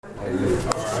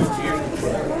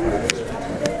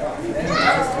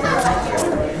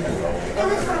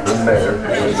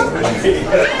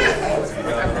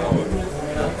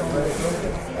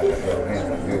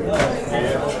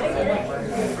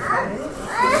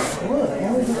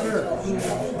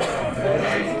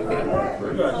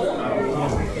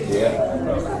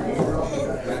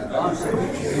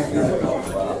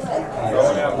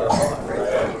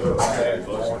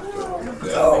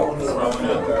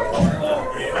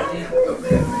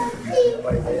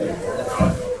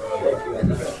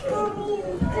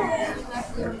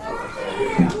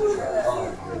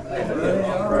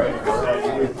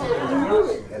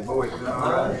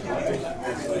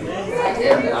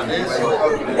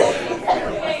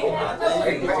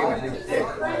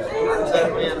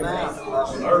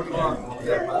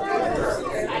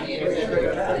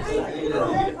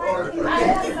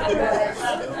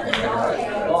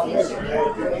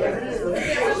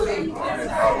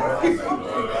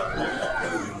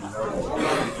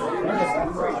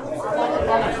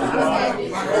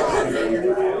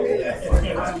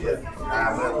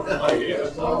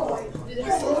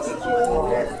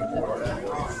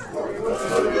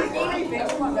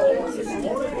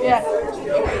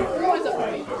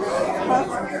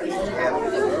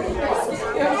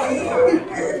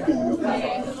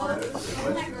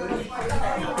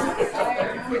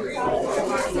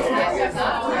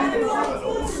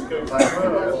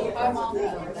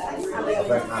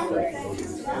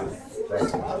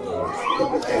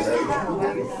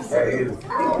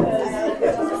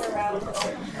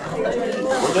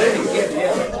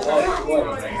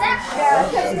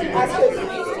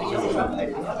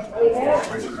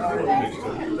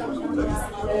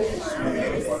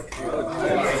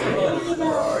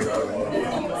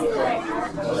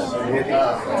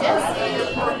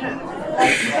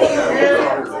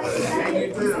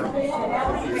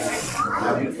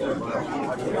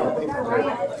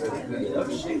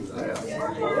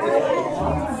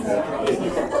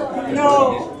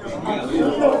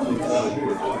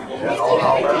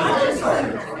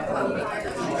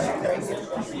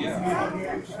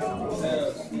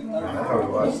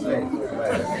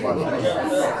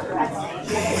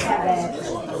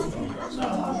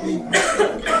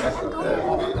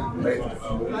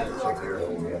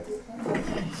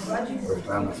First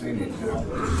time I've seen it.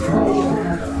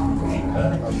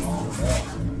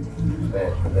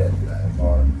 That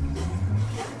bar.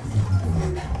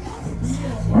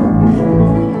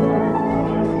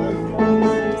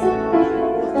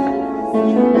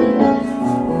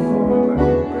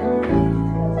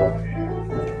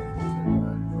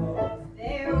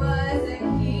 There was a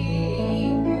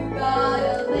king who got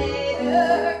a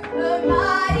letter, a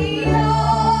mighty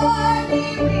army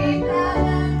without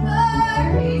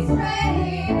number. He spread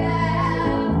it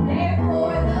out there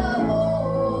for the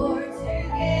Lord to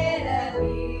get a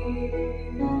view.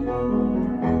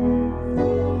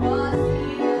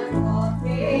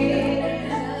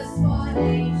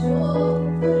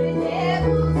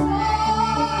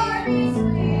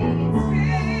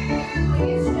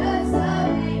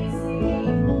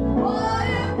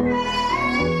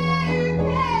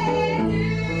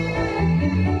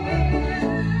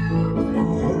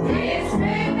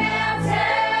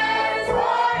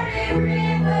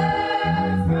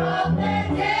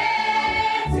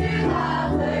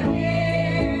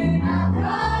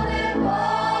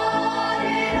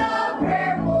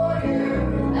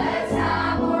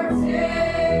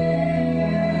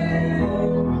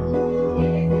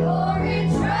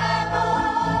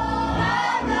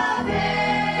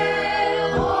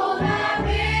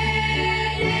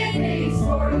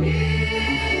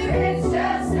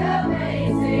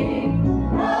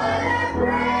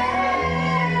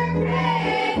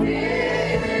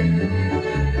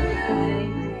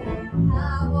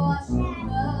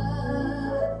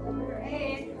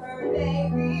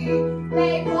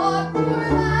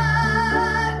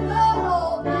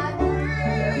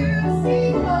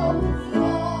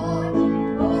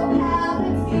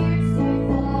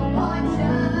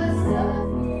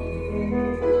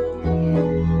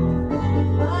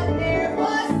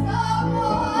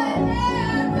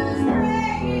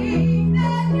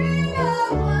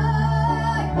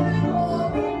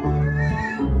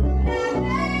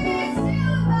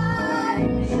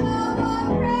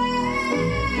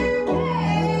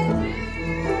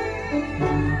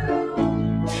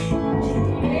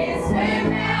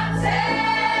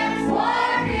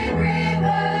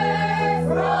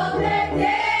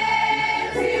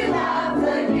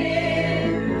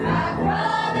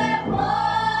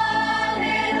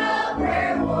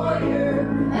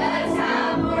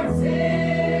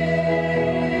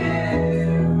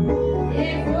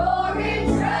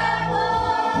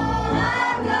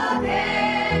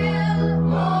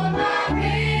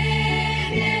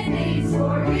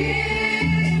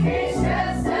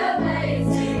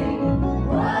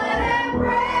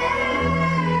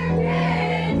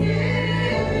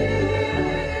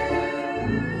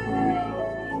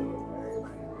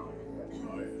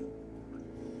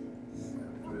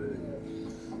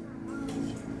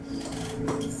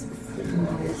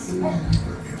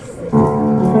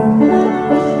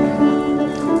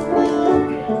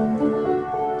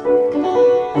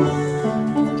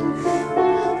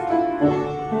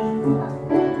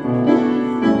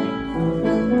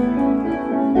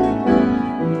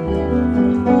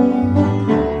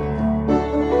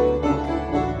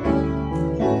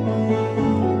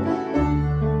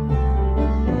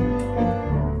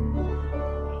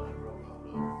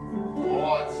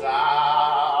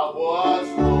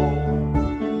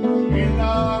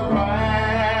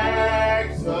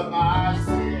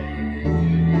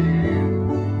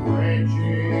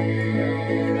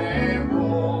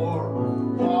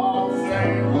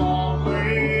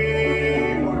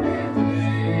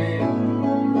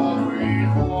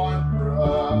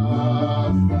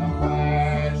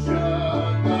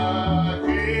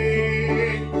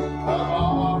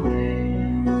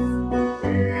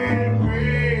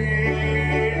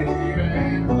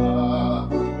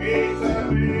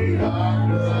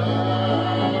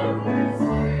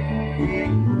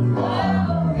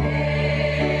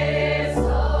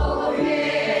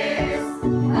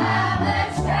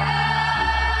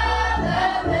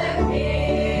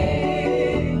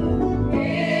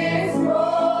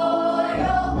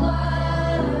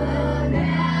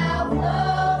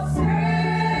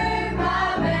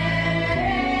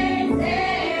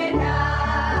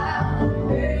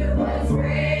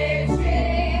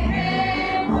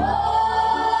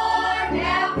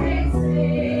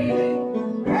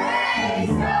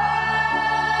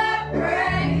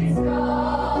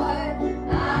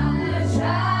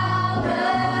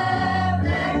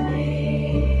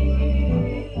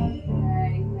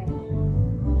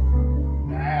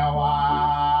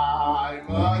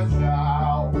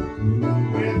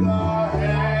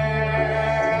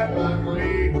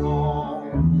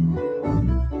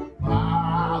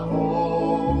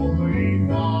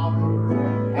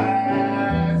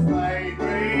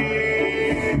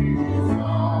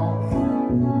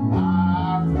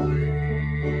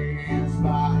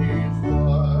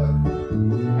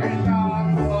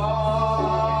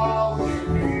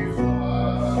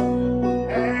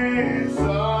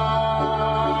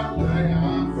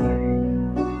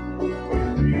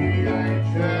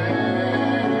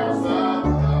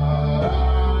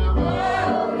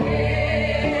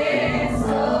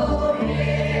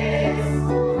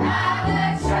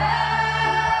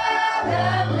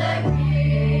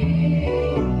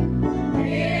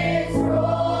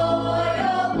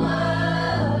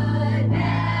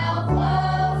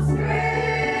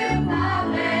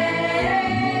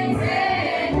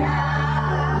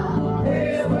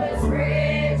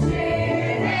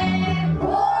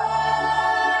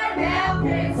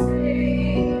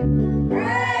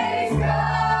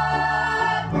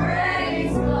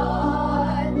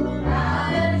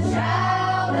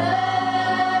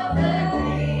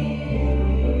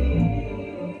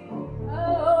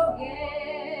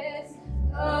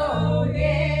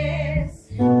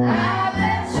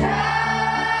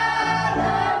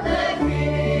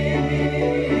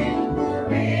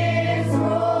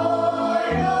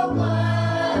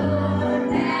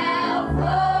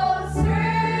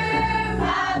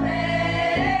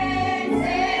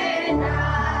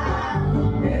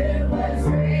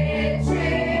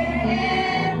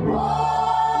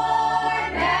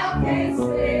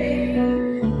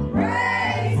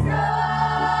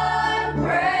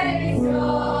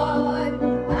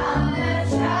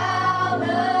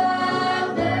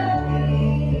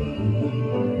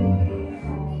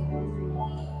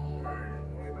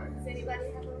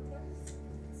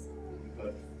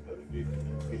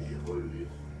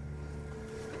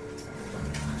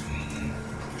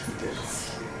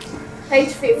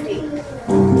 Page 50.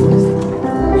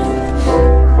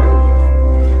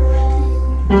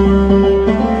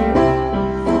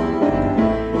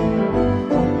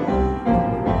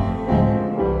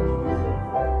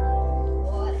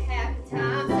 What happy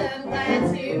times, I'm glad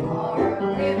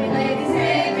tomorrow. Living ladies,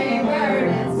 saving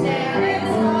burdens down in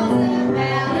the small stuff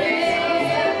valley.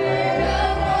 No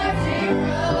more to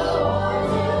row.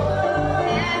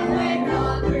 And we're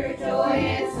gone through joy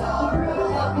and sorrow,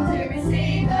 hoping to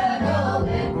receive the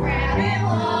golden crown and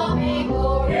will all be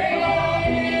glory.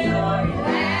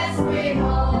 Last way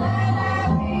home,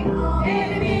 in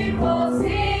the beautiful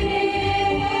city,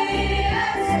 I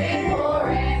sing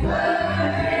forever.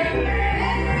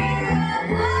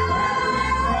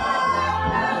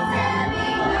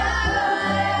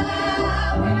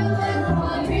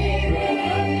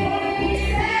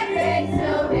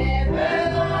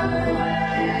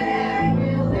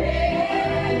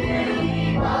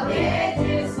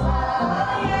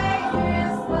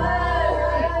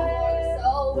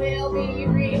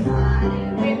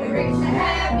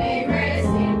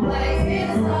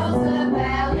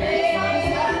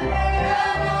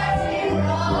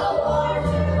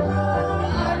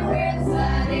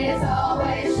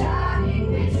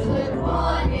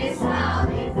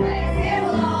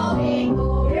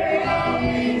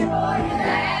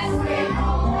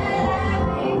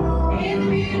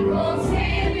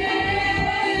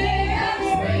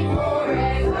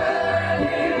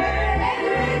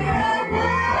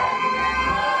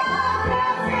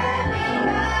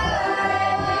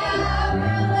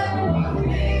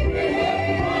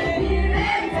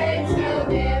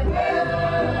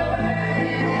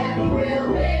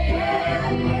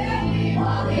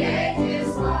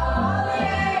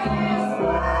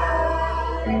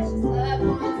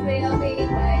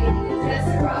 Just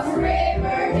across the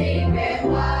river, deep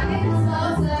and wide, in the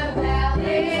slopes of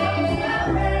valley.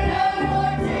 No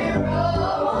more to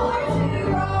roam,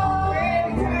 for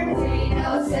eternity, no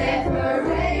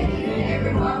separating.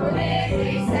 Everyone will live,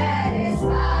 be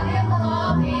satisfied, and will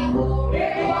all be glory.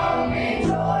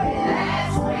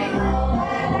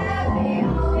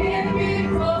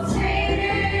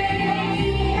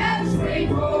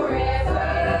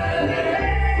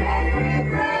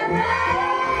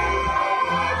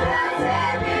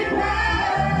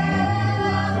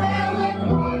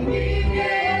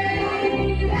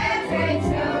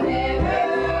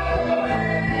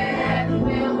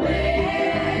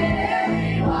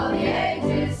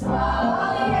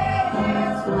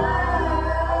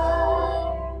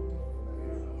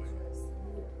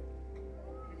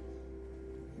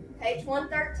 Page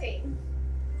 113.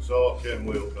 So Ken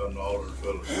will come to altar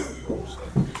fellowship.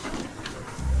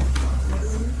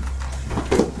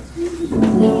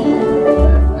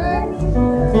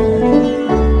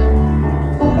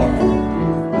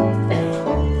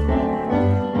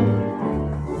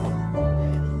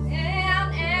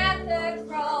 Down at the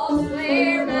cross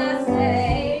where my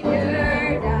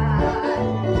Savior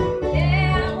died,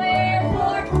 down where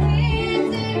for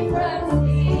cleansing from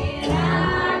sin I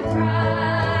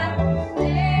cried,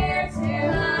 there to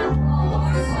my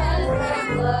heart was the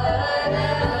blood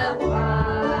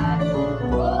applied.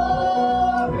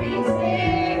 Glory to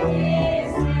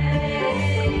His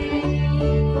name.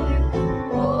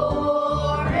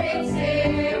 Glory to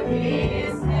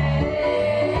His name.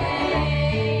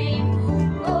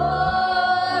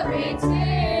 Glory to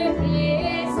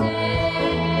His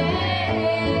name.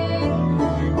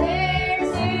 There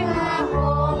to my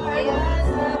heart was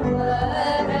the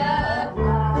blood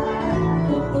applied.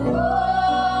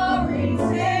 Glory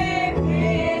to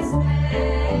His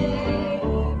name.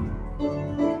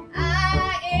 I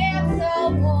am so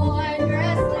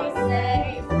wondrously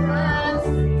saved from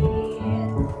sin.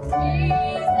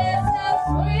 Jesus so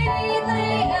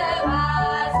sweetly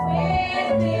abides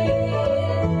within.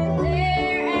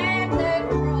 There at the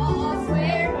cross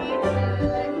where He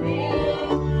took me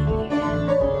in.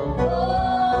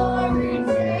 Glory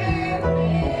to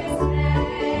His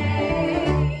name.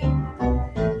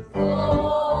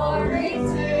 Glory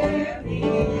to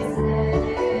His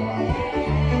name.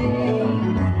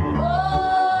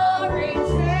 Glory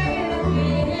to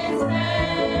His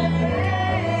name.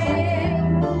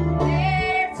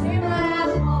 There to my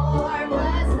heart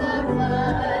was the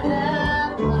blood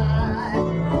applied.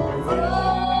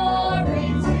 Glory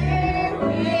to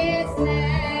His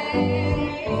name.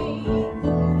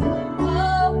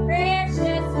 Oh,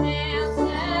 precious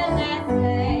mountain that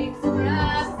saves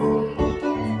from sin.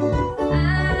 I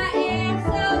am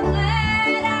so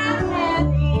glad I have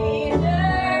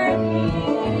entered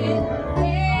in.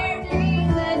 There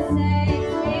Jesus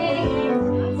saves me in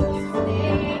His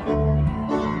name.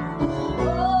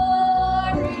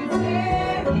 Glory to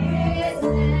His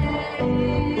name.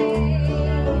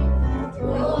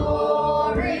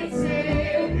 Glory to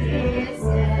His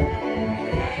name.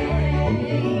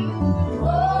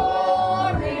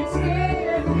 Glory to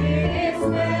His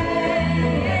name.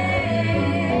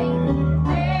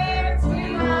 There to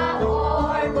my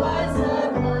heart was the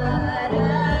blood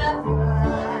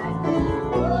applied.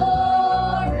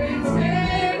 Glory to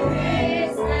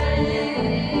His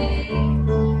name.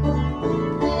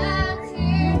 Unto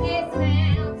His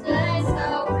mountain so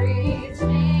rich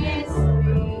and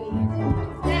sweet,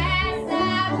 as I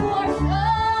pour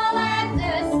full at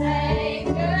the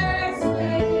Savior's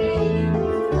feet,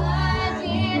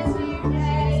 again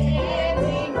today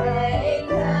be made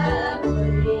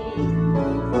complete.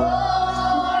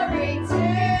 Glory to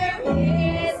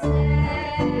His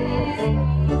name.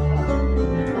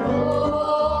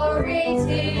 Glory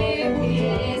to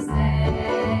His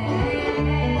name.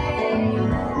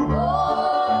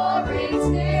 Glory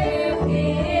to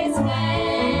His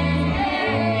name.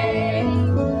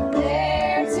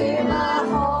 There to my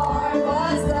heart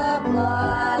was the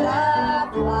blood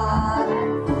applied.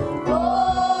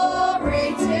 Glory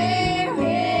to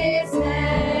His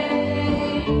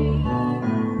name.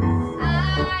 I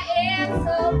am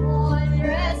so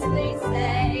wondrously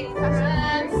saved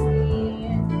from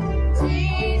sin.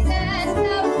 Jesus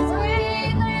so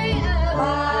sweetly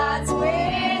abides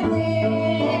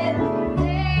within.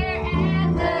 There at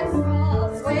the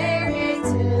cross where He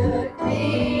took me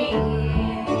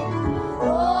in.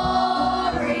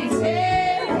 Glory to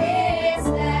His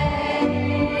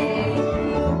name.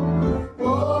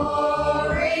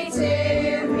 Glory to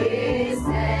His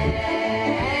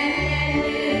name.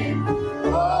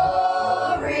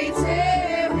 Glory to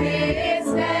His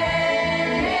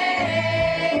name.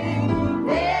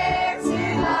 There to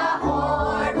my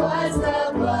heart was the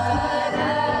blood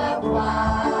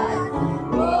applied.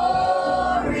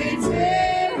 Glory to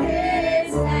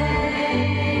His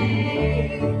name.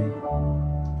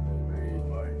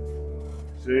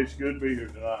 See, it's good to be here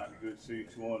tonight. Good to see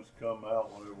each one's come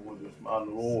out when everyone just mind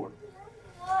the Lord.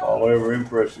 All ever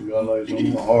impressive God lays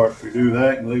on my heart. If you do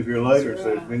that and leave here later,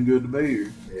 so it's been good to be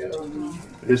here.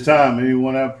 It's time.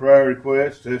 Anyone have prayer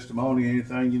requests, testimony,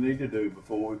 anything you need to do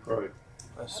before we pray?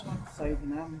 I'm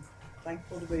saving. I'm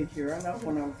thankful to be here. I know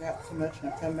when I was out so much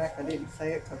and I come back, I didn't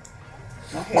say it because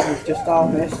my head was just all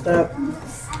messed up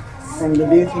from the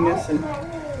dizziness, and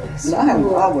I'm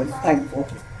always thankful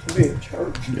to be at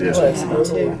church. Yes.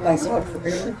 Thank God for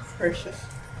every precious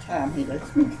time he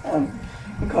lets me come.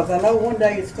 Because I know one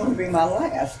day it's gonna be my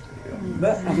last,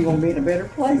 but I'm gonna be in a better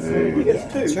place than it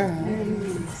is too. Sure.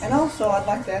 And also, I'd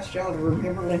like to ask y'all to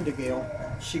remember Linda Gill.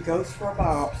 She goes for a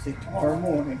biopsy tomorrow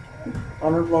morning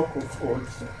on her local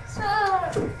cords.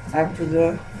 After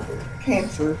the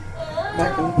cancer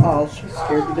back in the fall, she's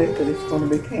scared to death that it's going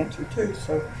to be cancer too.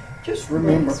 So just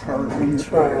remember her in your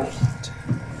prayers.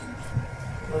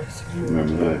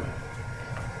 Remember that.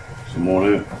 Some more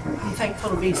there. I'm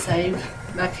thankful to be saved.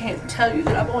 I can't tell you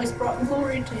that I've always brought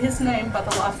glory to His name by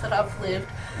the life that I've lived.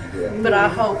 But I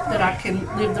hope that I can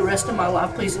live the rest of my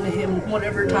life pleasing to Him,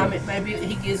 whatever time it may be that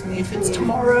He gives me. If it's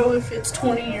tomorrow, if it's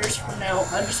 20 years from now,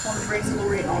 I just want to bring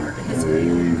glory and honor to His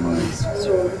name.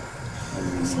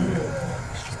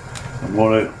 Some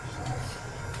more there.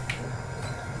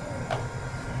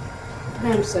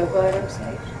 I'm so glad I'm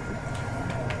saved.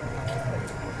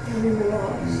 And we were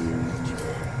lost.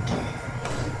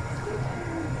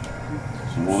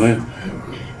 Some more there.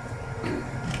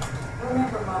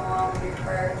 Remember my mom in your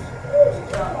prayers. She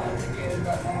don't know if you're good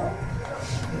right now.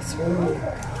 Just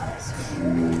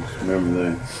remember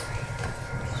that.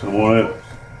 Some more there.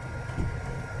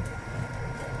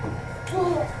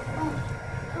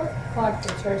 I'd like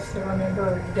the church to remember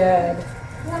Dad.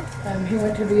 He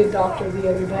went to be a doctor the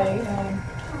other day, and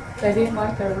they didn't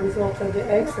like the result of the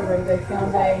x-ray. They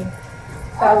found a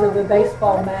size of a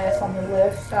baseball mass on the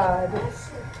left side.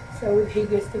 So he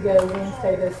gets to go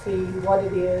Wednesday to see what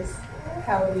it is,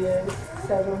 how it is.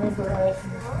 So remember us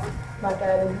and my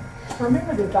dad, and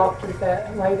remember the doctors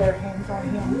that lay their hands on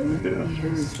him. Yeah.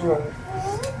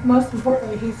 Most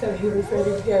importantly, he said he was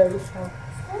ready to go. So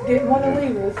didn't want to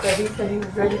leave us, but he said he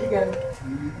was ready to go.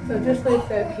 So just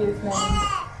lift up his name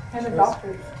and the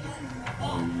doctors.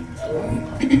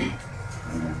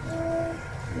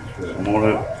 Some more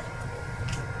there.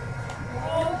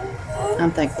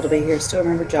 I'm thankful to be here. Still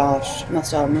remember Josh.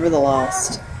 Most all remember the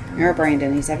lost. Remember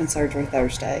Brandon. He's having surgery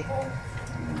Thursday.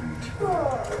 Some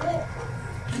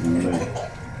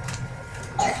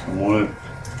more there.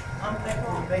 I'm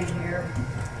thankful to be here.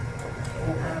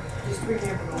 And just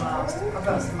remember the lost. I've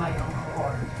got somebody on my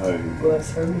heart. Hey.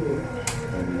 Bless her.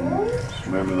 Just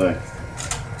remember that.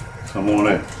 Some more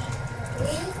there.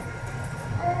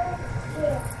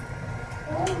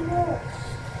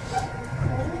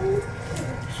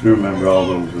 Just remember all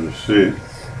those that are sick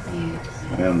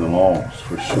and the lost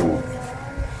for sure.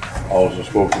 All the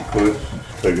spoken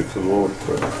requests, take it to the Lord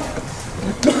for prayer.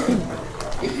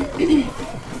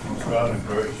 God and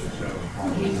gracious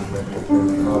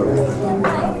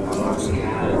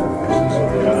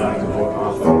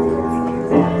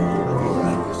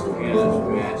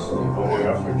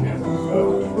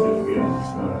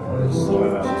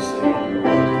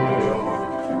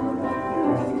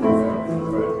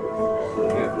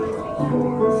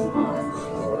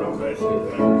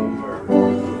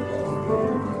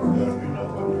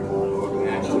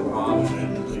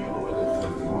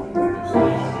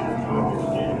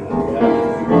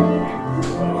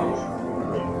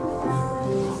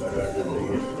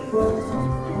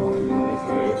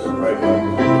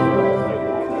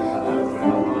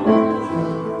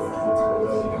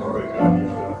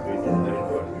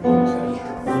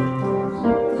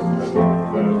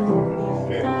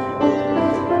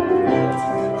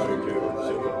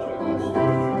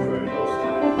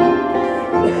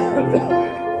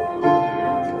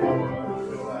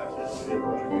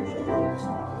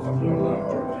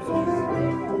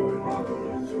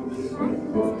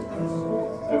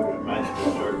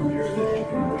Master servant here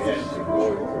that we had to go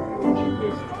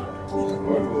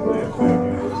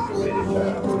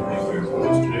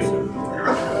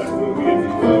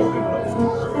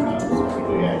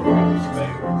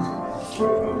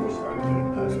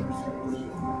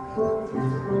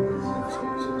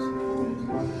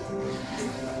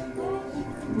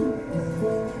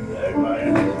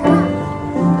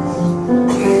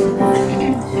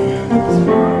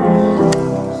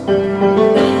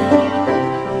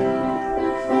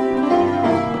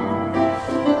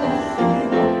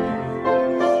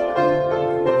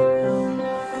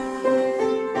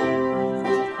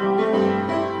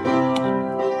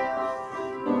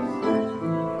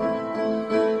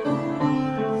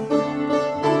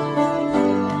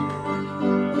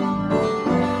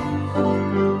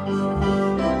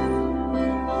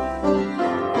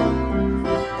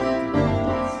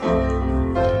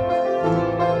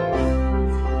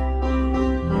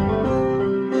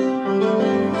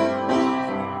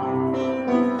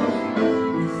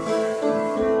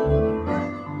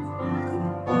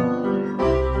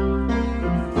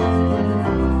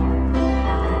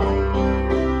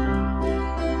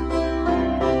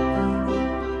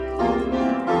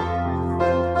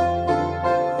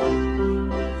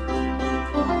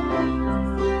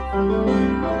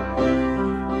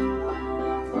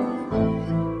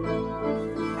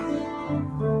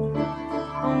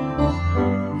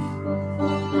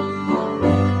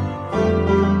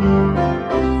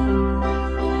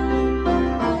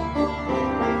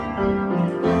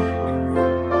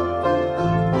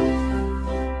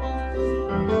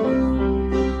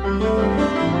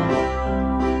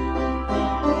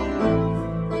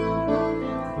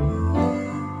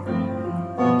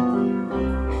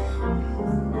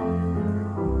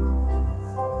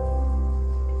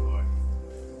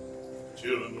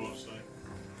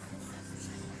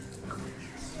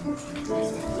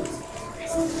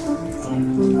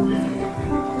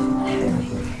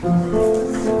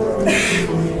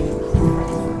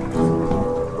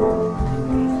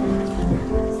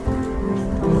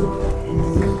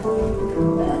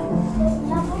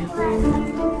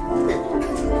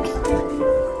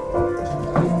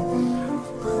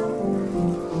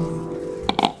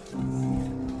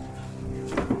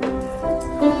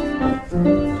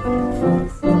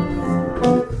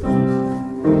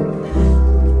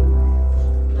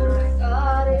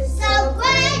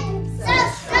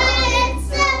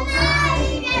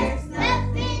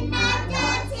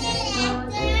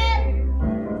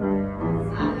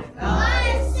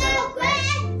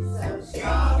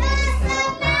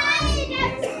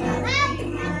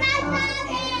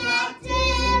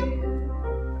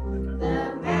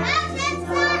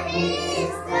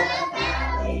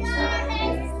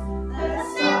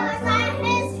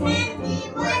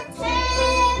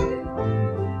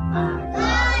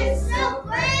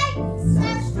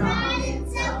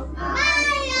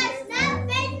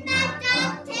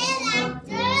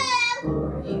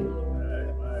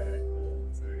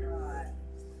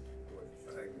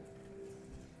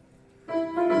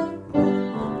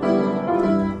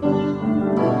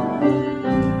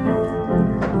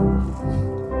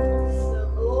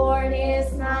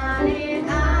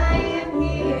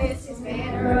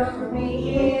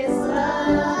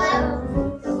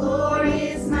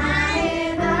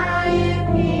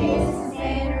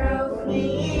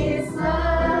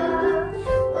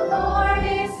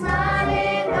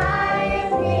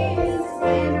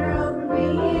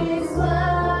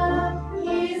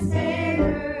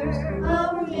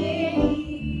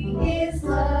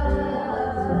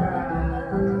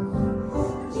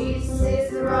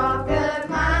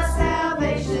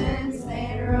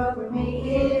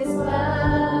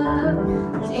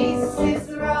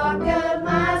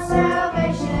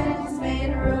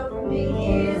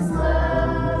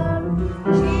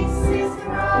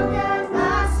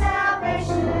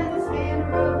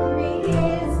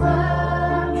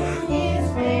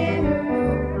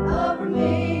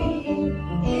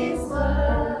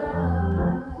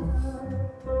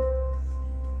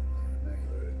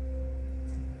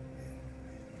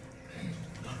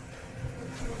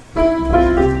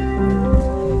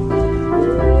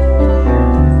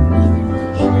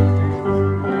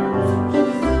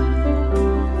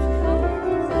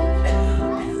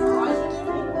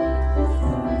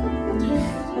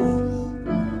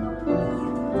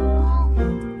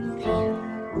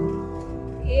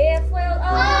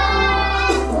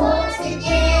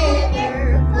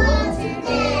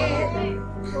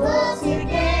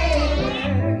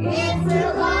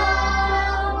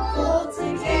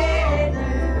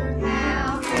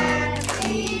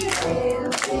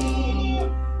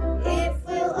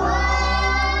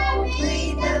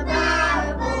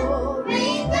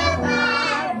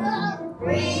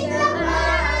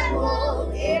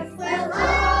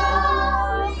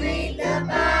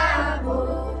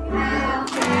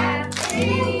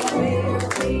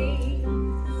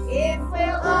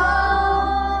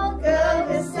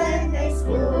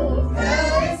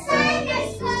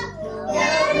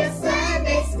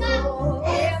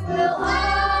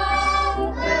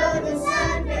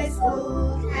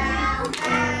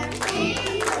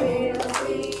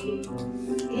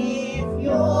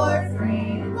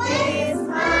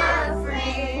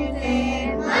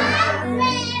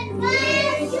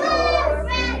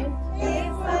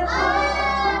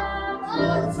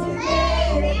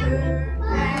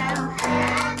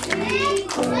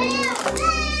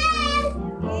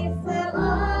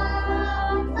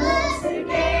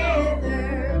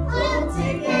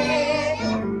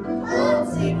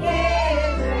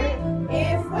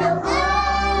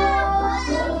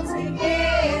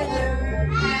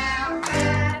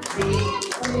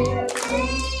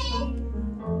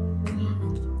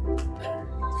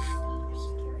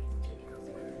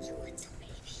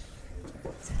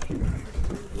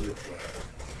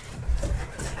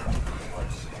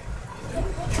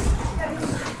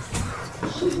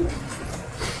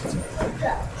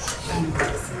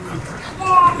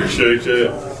Appreciate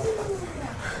that.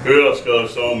 Who else got a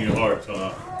song in your heart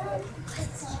tonight?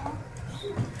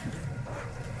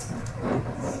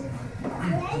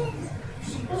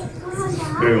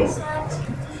 Here on.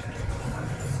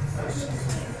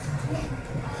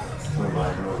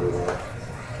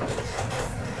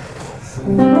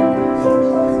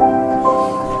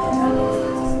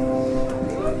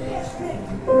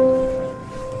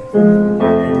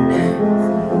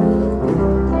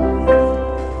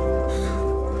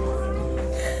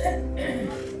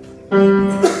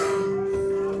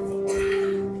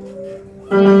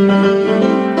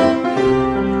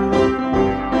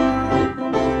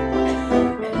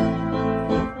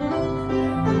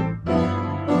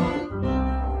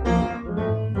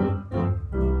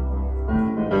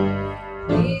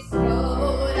 This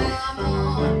road I'm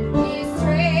on is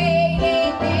straight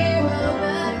and narrow,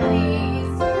 but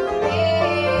leads to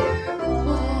better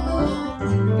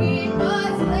home. It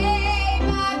must lay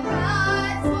my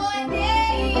cross one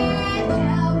day at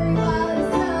Calvary while I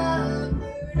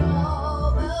suffered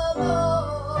all alone.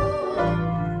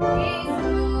 This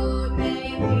road may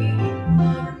lead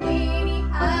over many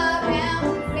high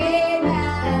mountains and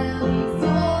valleys,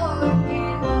 dark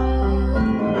and low.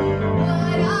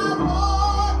 But I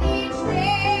walk each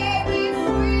day with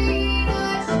sweet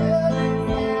assurance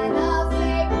that I'll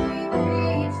safely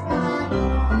reach my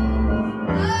home.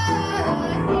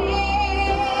 Ahead,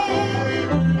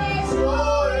 there's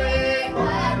joy and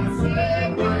gladness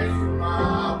and grace for my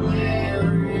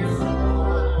weary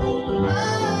soul.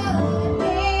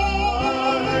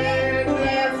 Ahead,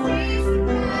 there's peace and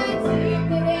gratitude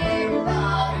that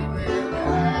everybody will be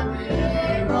happy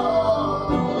and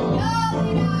whole.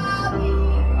 Knowing I'll be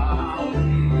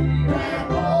at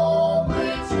home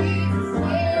with Jesus,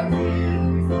 where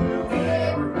fears will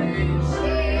never be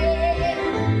shared.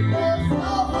 Oh, so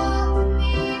often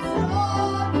these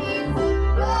stories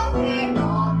broken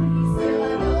on me, still I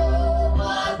know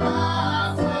what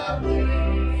lies ahead.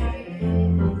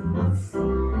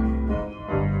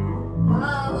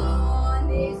 While on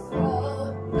this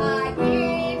road, I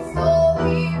get so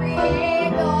weary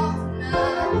and often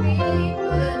my feet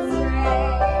would stray.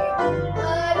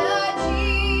 But a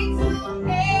gentle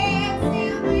hand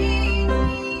still leads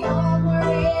me onward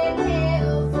and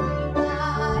helps me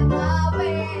find my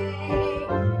way.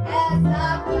 As I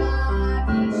climb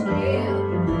each hill,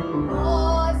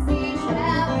 across each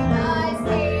valley, I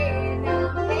stand,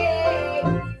 I'm heavy.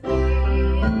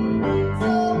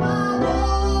 So I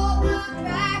won't look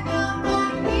back, I'm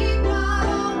gonna keep right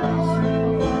on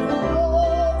going, for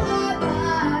what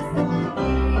lies ahead.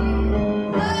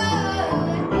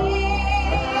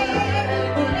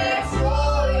 There's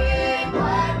joy and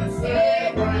gladness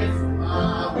and grace for my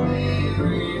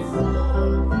weary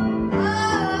soul.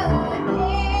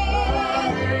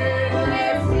 Ahead,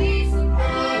 there's peace and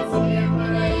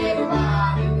contentment,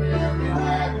 everybody will be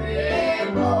happy and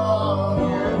whole.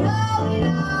 Knowing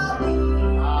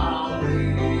I'll be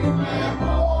at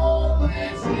home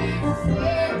with Jesus,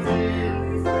 where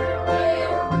tears will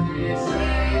never be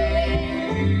shared.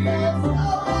 Though so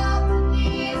often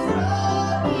this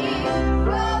road is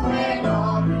rough and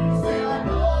rocky, still I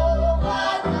know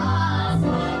what lies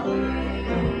ahead.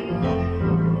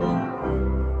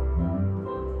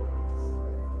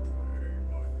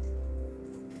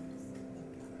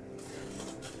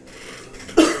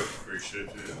 Appreciate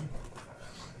you.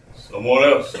 Someone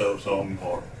else have a song in your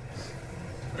heart.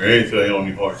 Or anything on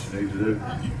your heart you need to do.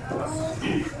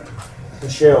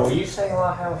 Michelle, will you sing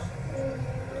Lighthouse?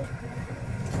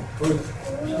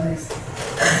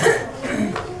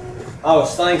 I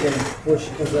was thinking, before she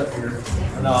comes up here,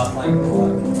 I know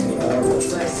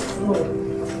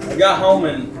I got home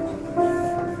and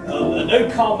a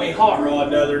dude called me hot rod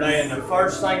the other day, and the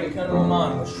first thing that came to my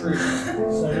mind was truth. As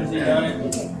soon as he done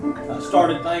it, I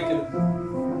started thinking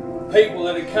people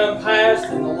that had come past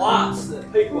and the lights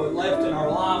that people had left in our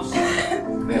lives,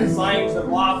 and things of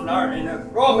life, and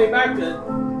it brought me back to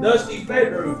Dusty's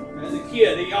bedroom. As a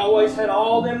kid, he always had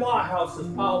all them lighthouses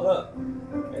piled up.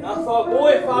 And I thought,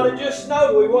 boy, if I'd have just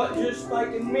known we wasn't just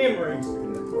making memories,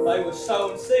 they was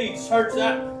sowing seeds. Turns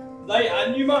out,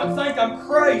 you might think I'm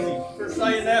crazy for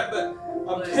saying that, but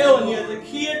I'm telling you, as a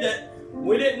kid, that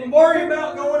we didn't worry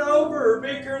about going over or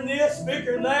bickering this,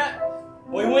 bickering that.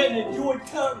 We went and enjoyed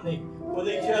company with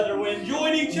each other. We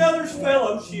enjoyed each other's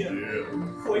fellowship.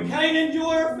 If we can't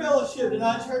enjoy our fellowship in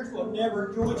our church, we'll never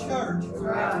enjoy church.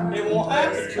 It won't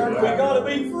happen, church. We got to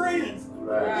be friends. We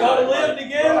got to live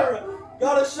together.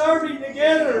 Got to serve him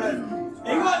together.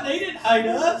 And he didn't hate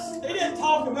us. He didn't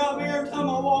talk about me every time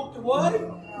I walked away.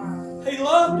 He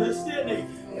loved us, didn't he?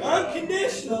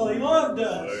 Unconditionally loved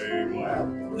us.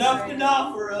 Amen. Enough to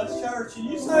die for us, church. And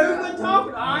you say, who've been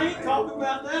talking? I ain't talking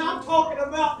about that. I'm talking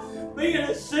about being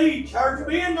a seed, church.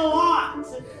 Being the light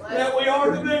that we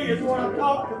are to be is what I'm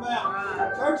talking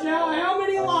about. Church, how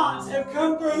many lights have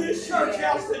come through this church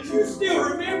house that you still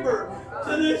remember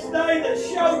to this day that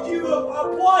showed you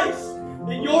a place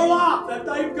in your life that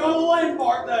they've got a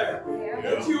landmark there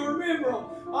that you remember them?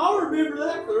 I'll remember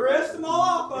that for the rest of my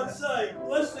life, I'd say.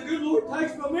 Unless the good Lord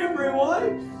takes my memory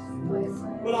away.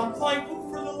 But I'm thankful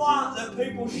for the light that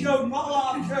people showed my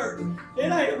life, church.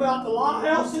 It ain't about the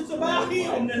lighthouse, it's about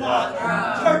Him tonight.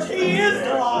 Church, He is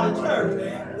the light,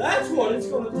 church. That's what it's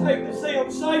going to take to see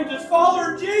them saved as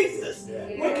follower of Jesus.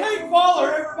 We can't follow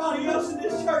everybody else in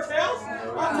this church house.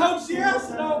 I told Sierra, I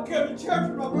said, I don't come to church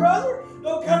with my brother.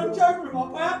 Don't come to church with my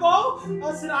papa.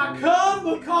 I said, I come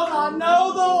because I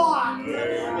know the light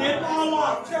in my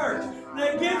life, church,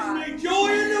 that gives me joy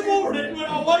in the morning when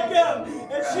I wake up.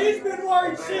 And she's been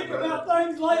worried sick about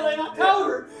things lately. And I told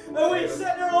her, and we was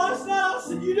sitting there last night, I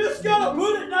said, you just got to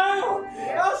put it down.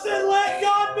 I said, let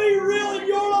God be real in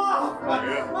your life.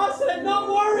 I said, don't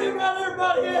worry about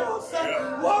everybody else.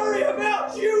 Worry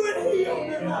about you and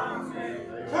Him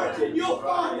tonight. Church, and you'll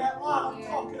find that light I'm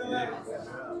talking about.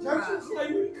 Church, it's like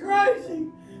you're crazy.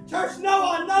 Church, no,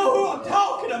 I know who I'm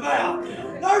talking about.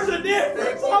 There's a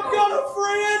difference. I've got a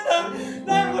friend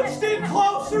that would stick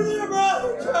closer than a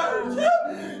brother, church.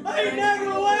 Ain't never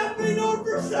gonna let me nor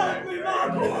forsake me,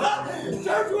 Michael.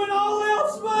 Church, when all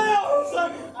else fails,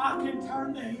 I can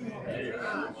turn to Him.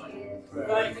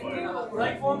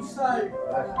 Thankful I'm saved.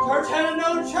 Church, had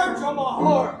another church on my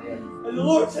heart. And the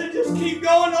Lord said, just keep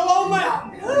going the low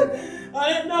mountain.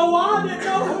 I didn't know why, I didn't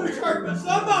know who, church, but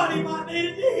somebody might need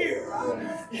it to hear.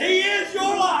 He is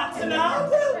your light tonight.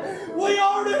 We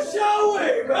are to show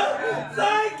Him.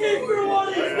 Thank Him for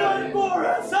what He's done for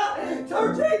us.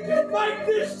 Church, He can make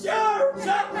this church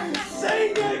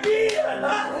sing again.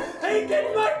 He can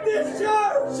make this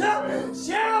church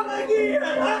shout again.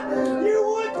 You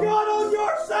want God on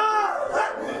your side.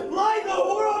 Lay the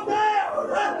world down.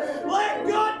 Let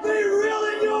God be real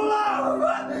in your life.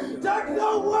 Church,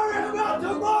 don't worry about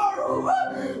tomorrow.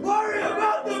 Worry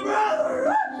about the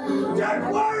brother. Church,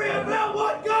 worry about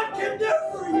what God can do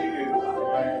for you.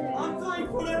 I'm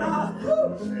thankful tonight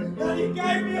that He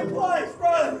gave me a place,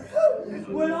 brother.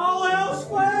 When all else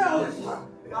fails,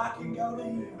 I can go to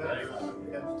Him.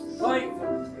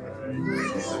 Thankful.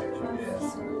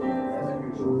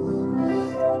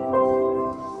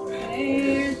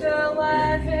 There's a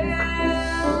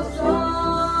lighthouse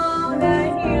on the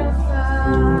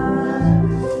hillside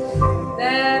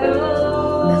that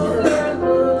overlooks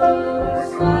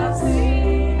my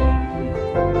sea.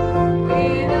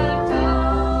 In a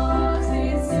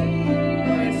tossing sea,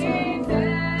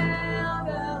 down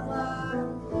the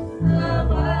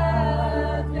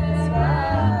light that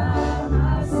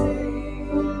I see.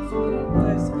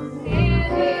 In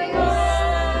the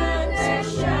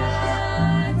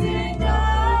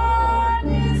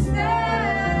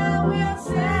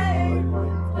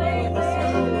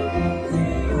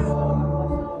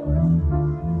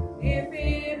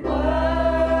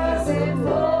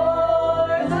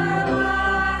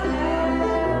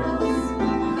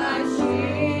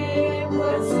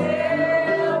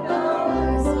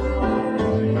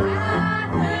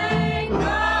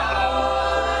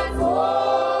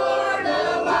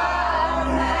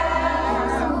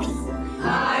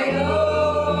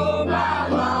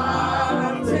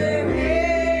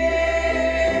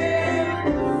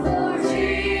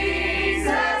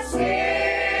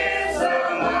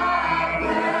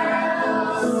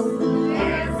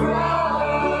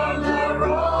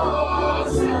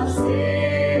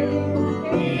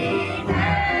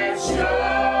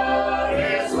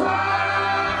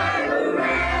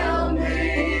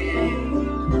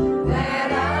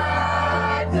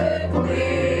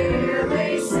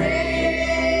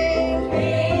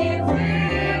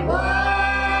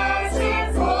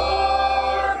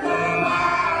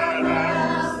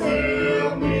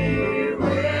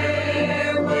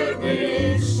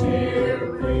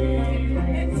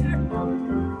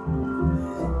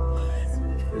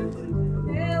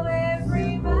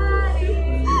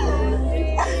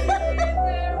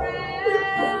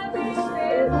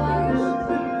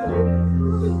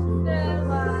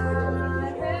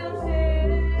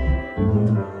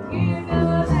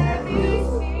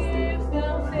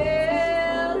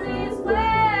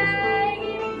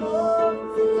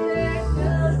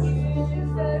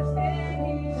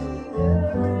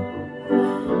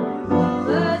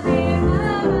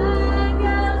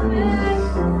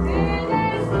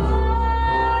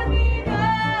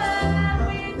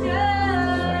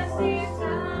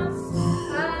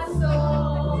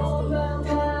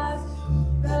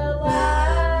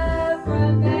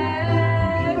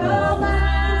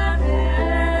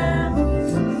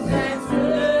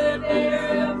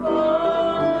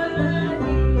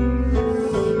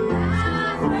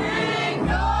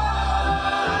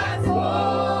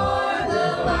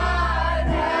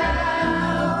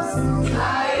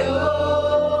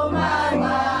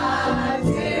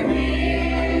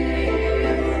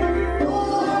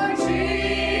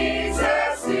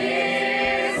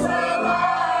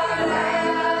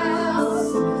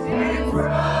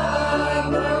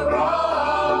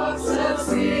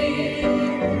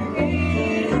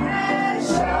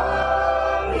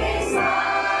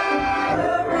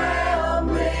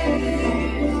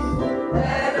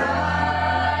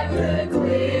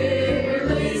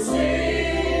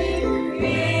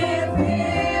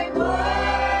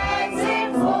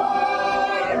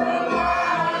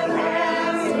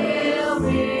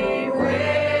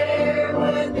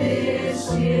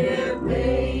should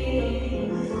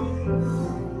be.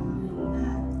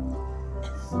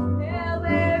 Tell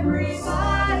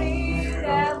everybody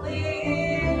that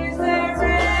lives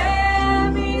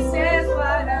around me says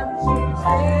what I'm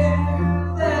choosing.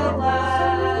 The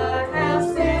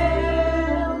lighthouse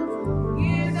down.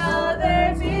 You know their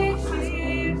big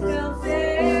ships don't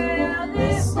sail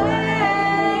this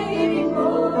way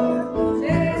anymore.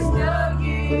 There's no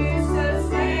use of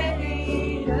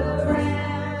standing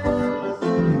around.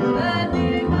 But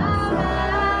then my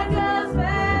mind goes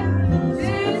back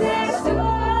to that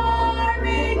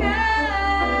stormy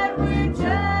night. We're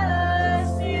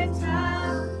just in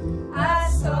time. I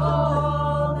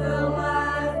saw the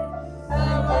light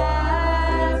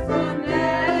alive from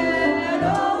that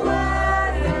old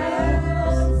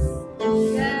lighthouse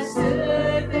that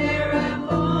stood there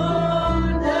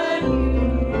upon the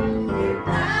hill. I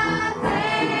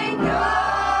thank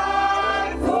God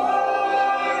for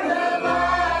the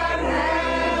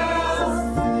lighthouse.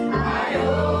 I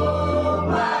owe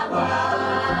my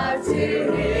life to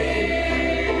Him.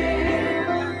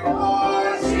 For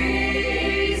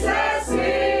Jesus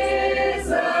is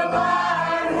the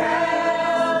lighthouse,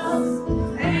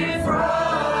 and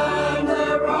from the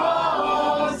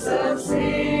wrongs of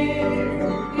sin,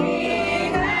 He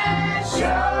has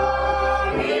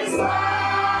shown His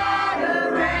light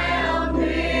around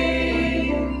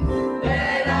me,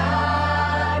 that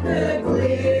I could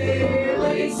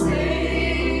clearly see.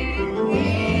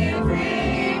 If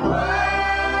it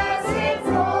wasn't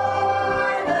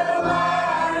for the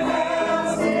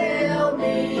lighthouse, tell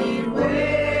me,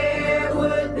 where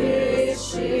would this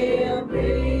ship be?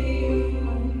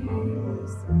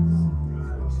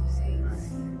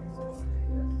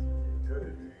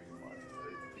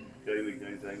 Kaylee,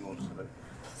 anything on today?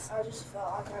 I just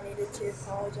felt like I needed to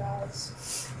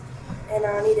apologize. And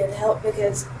I needed help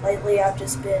because lately I've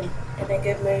just been in a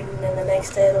good mood and then the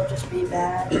next day it'll just be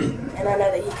bad. And I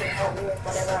know that He can help me with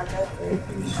whatever I go through.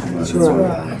 That's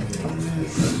right.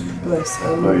 Bless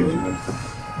her. Amazing.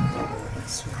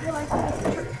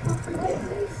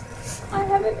 I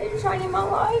haven't been shining my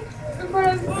light in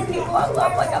front of people I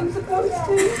love like I'm supposed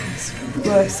to.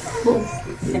 Bless her.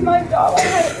 In my job, I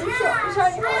haven't been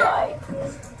shining my light.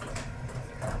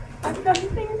 I've done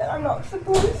things that I'm not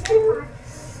supposed to.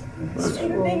 And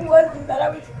the thing wasn't that I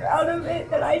was proud of it,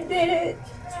 that I did it.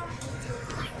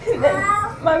 And then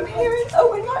my parents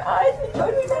opened my eyes and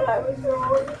showed me that I was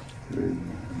wrong.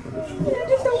 And I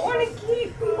just don't want to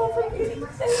keep people from getting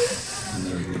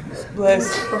saved. Bless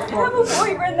I her. have a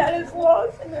boyfriend that is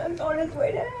lost and is on his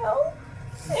way to hell.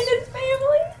 And his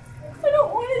family. I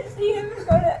don't want to see him go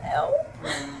to hell.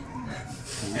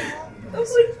 So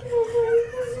please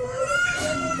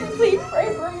please pray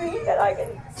for me that I can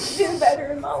do better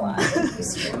in my life.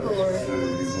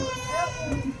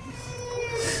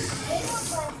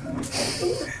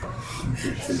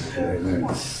 Amen.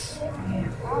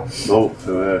 Both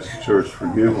who ask the church to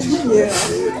forgive them. Yeah.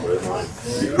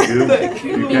 You forgive them.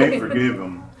 You can't forgive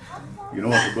them. You know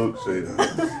what the book says.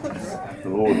 The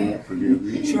Lord won't forgive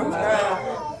you.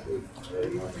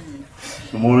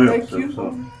 Someone else said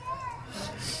something.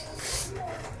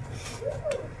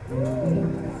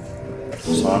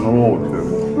 Sign the Lord to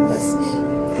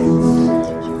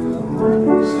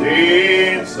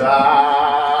since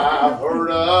I've heard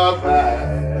about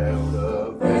a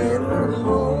better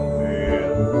home,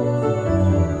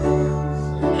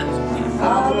 I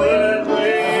wouldn't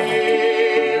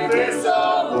leave this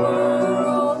old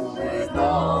world with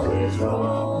all its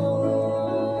wrong.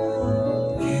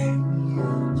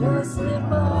 Just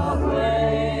slip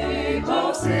away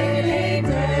most any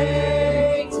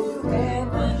day to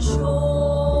heaven's shore.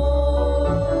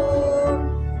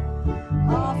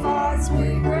 Our thoughts we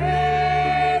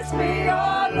rest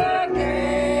beyond the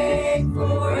gate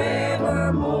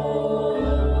forevermore.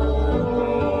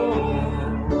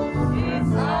 If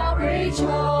I reach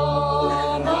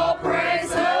home, I'll praise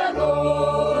the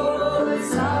Lord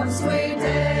some sweet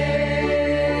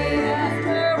day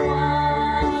after a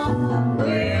while.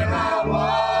 When I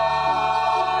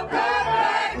walk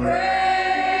that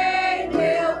great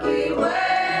Milky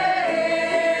Way,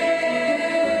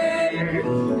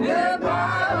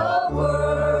 goodbye, old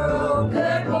world,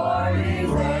 good morning.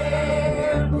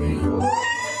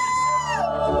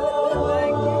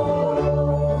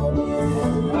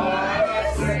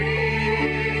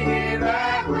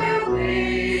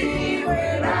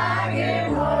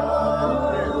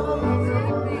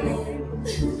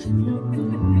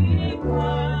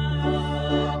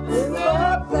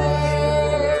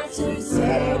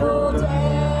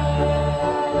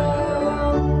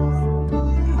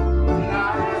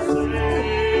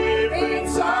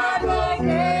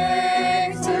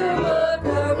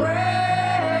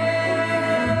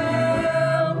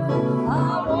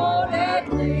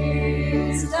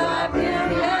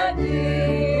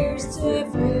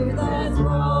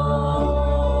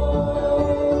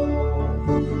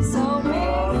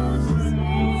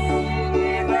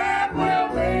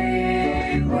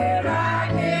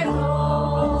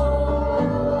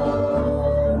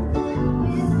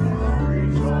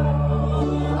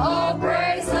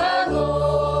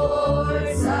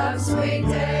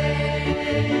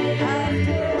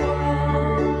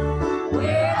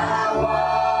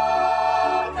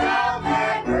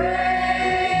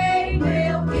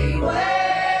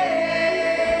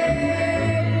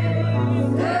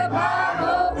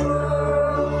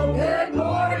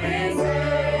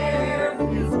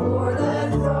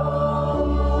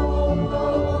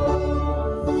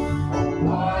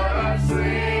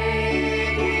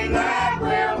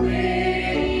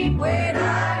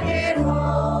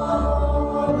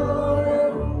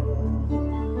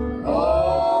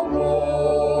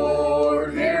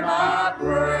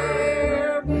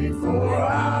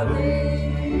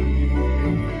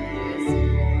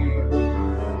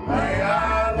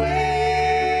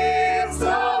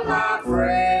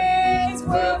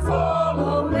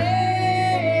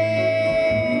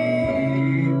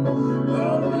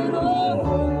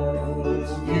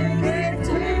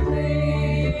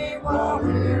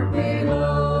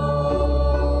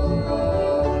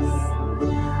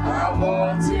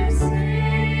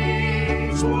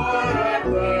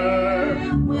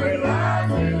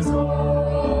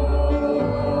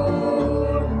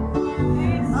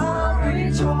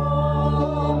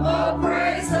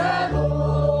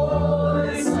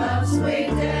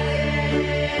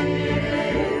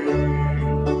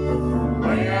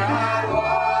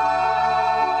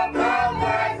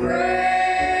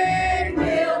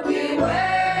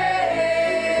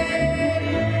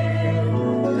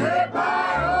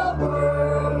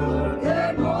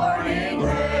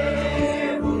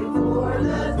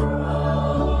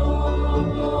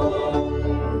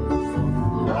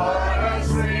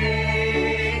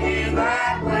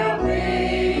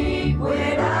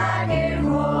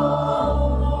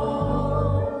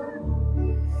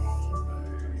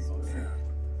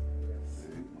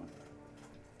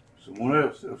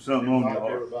 put something on your Not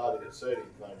heart. everybody that said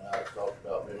anything, I talked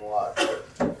about being a light,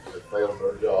 that failed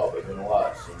their job, they've been a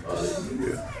light to somebody.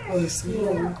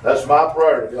 That's my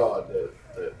prayer to God, that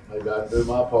maybe I can do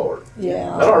my part.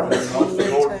 Yeah. That ought to be the most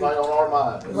important thing on our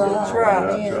mind. Is Right. That's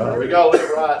right. we gotta live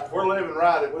right. If we're living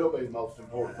right, it will be the most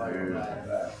important thing on our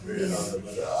mind.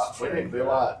 We need to be a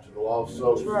light to the lost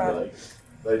souls today.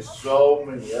 There's so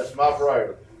many. That's my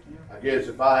prayer. I guess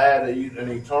if I had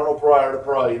an eternal prayer to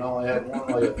pray and only had one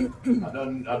left,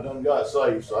 I done got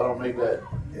saved, so I don't need that.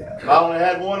 If I only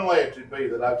had one left, it'd be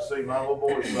that I could see my little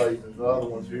boy saved and the other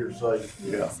ones here saved.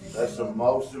 Yeah. That's the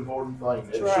most important thing.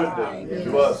 It should be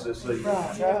to us this season.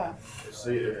 It's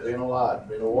being a light,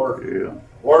 being a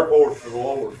workhorse for the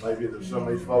Lord. Maybe there's some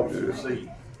of these folks that see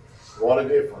what a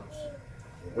difference.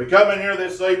 We come in here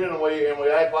this evening and we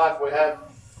act like we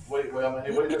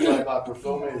just act like we're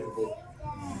so miserable.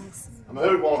 I mean,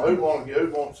 who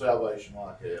wants salvation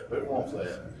like that? Who wants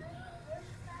that?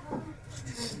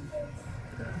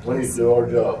 We need to do our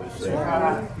job this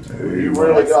evening. You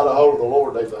really got a hold of the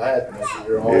Lord. There's a happiness in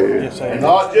your heart, and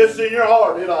not just in your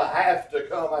heart. It'll have to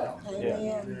come out.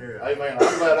 Amen.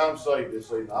 I'm glad I'm saved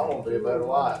this evening. I want to be a better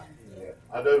light.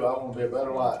 I do. I want to be a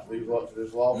better light to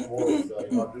this lost world today.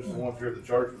 Not just the ones here at the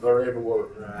church, but they're everywhere.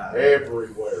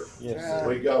 Everywhere. Yes.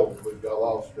 We go. We've got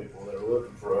lost people that are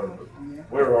looking for us. But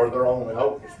we're their only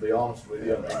hope, to be honest with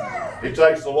you. I mean, it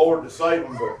takes the Lord to save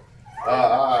them, but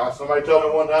somebody told me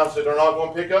one time, said they're not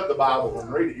going to pick up the Bible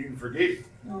and read it. You can forget it.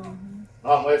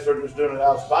 Not unless they're just doing it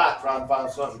out of spite, trying to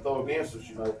find something to throw against us,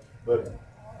 But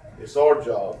it's our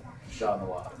job to shine the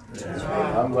light.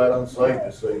 I'm glad I'm saved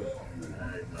this evening.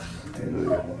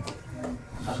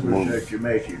 I appreciate your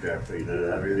message there,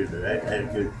 Peter. I really do. That's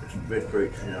good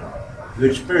preaching,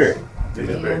 Good spirit. Good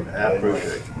spirit. I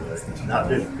appreciate you, brother. Not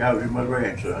just because you're my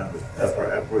grandson, but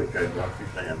I appreciate what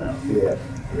you're saying now. Yeah.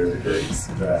 Really do.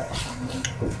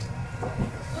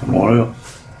 Someone else?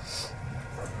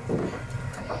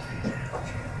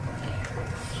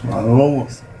 Someone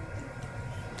else?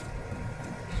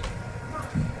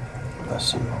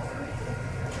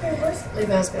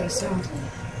 Levi's got a song.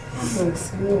 Who's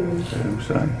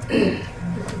saying?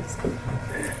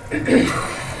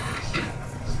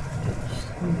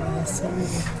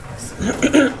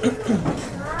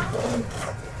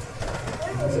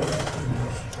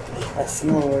 Bless the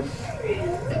Lord.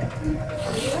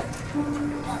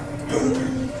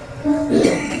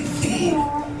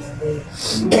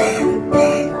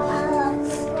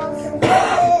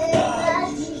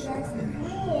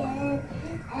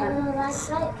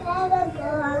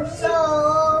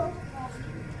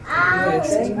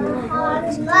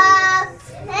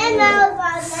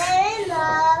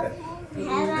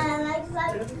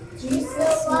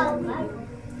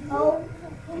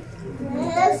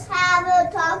 Let's have a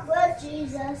talk with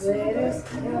Jesus.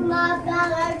 Come on,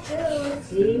 our truth.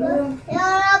 He will fill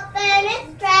up in his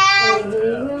pride.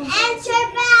 Answer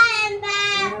by and by.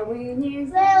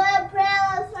 Fill a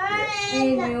prayer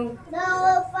burning. No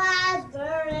fire's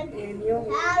burning.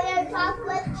 Have your talk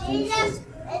with Jesus.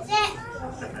 That's it.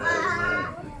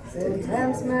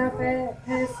 Sometimes my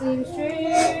path seems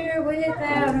drear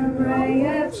without a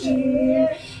ray of cheer,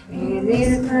 and then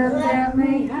it comes out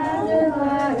may hide the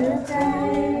light of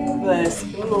day. Bless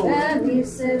the Lord. The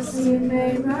mist of sin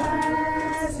may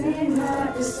rise and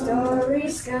hide the starry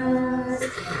skies,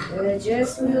 but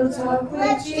just we'll talk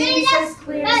with Jesus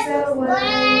clears the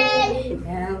way.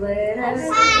 Now let us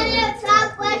have your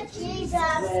talk with Jesus.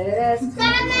 Let us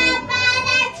come out by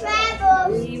their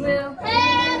travels. We will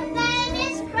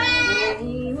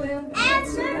He will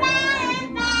answer by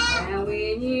and by. Now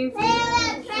when you feel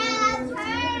the crowds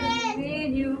hurting, then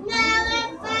you know the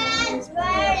fire's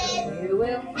burning. You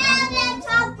will have a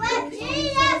talk with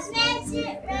Jesus makes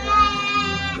it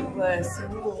right. Bless the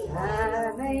Lord. I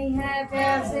may have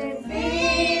doubts and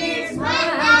fears, my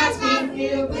eyes may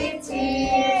fill with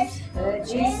tears, but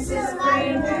Jesus,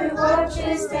 friend who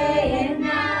watches day and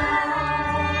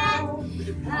night,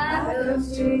 I look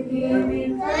to Him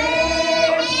in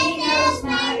prayer. He knows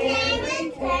my every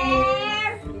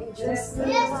care. Just the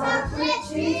talk with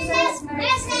Jesus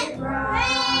makes it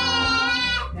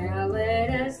right. Now let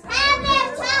us have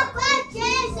a talk with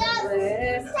Jesus. Let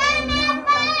us turn our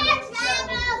fire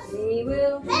troubles. He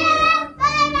will fill up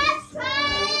in us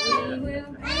pride. He will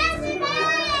answer by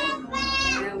and by.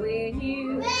 Now when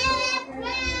you feel the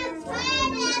crowds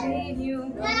hurting, you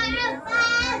know the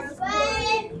fire's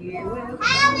burning. You will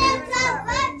have a talk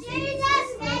with Jesus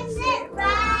makes it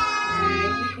right.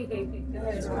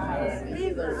 That's right.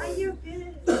 Are you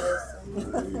good?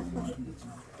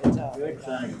 Good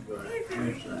thing, buddy.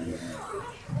 Good thing.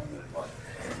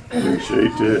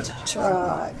 Appreciate that. That's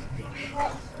right.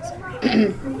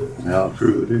 How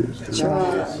true it is. That's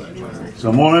right.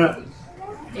 Someone else?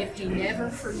 If he never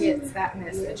forgets that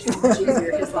message, how much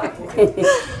easier his life will be.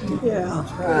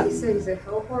 Yeah. He sees it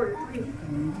wholeheartedly.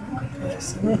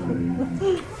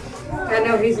 I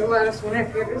know he's the last one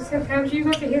up here, but sometimes you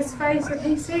look at his face and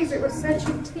he sees it with such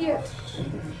intent.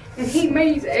 And he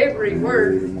means every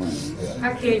word.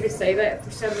 I can't even say that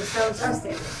for some of the songs I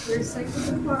stand up here and sing to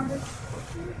the choir.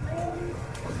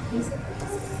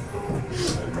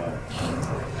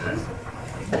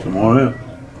 Someone else?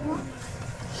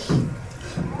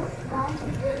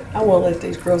 I won't let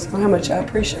these girls know how much I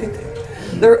appreciate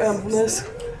their humbleness.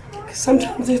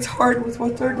 Sometimes it's hard with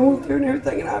what they're going through and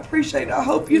everything, and I appreciate it. I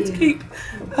hope you keep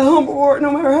a humble heart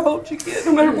no matter how old you get,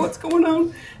 no matter what's going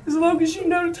on. As long as you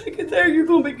know to take it there, you're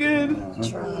going to be good.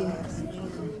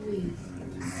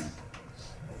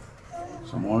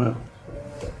 Someone else?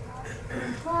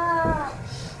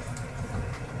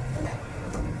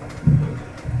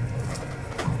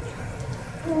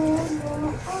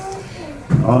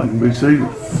 Oh, you can be seated.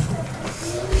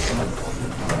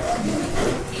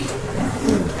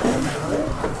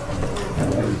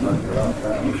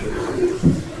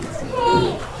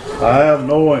 I have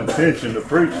no intention to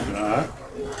preach tonight.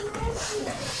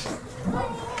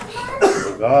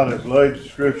 But God has laid the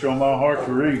scripture on my heart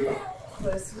to read.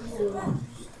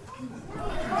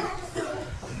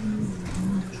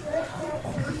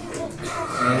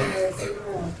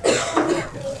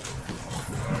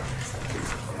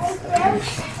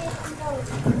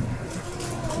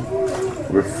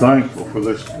 We're thankful for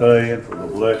this day and for the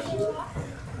blessing.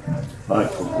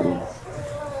 Thankful for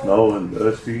Noah and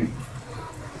Dusty,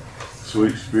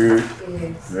 Sweet Spirit,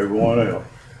 and everyone else.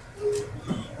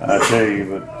 I tell you,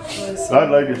 but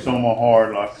God laid this on my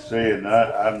heart, like I said, and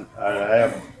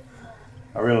I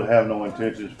really have no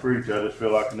intention to preach. I just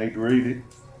feel like I need to read it.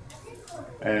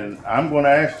 And I'm going to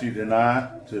ask you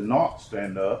tonight to not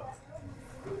stand up.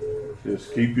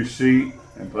 Just keep your seat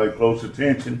and pay close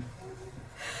attention.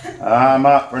 I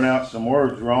might pronounce some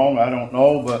words wrong, I don't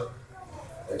know, but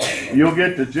you'll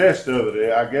get the gist of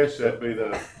it. I guess that'd be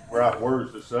the right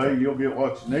words to say. You'll get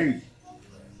what you need.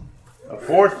 The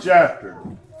 4th chapter,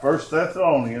 1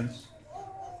 Thessalonians,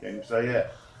 can you say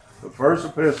that? The first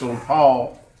epistle of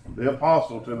Paul, the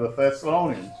apostle to the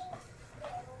Thessalonians.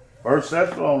 1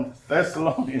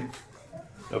 Thessalonians,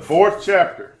 the 4th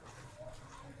chapter.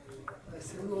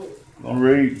 I'm going to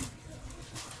read.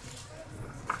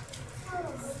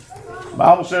 The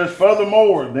Bible says,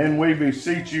 "Furthermore, then we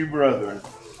beseech you, brethren,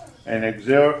 and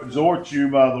exhort you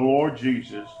by the Lord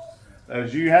Jesus,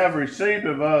 as you have received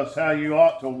of us how you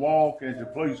ought to walk and to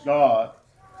please God,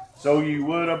 so you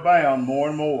would abound more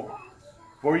and more.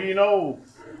 For you know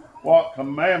what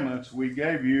commandments we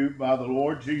gave you by the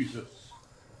Lord Jesus.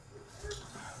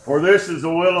 For this is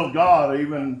the will of God,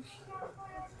 even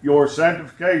your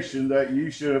sanctification, that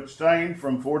you should abstain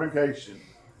from fornication,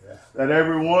 that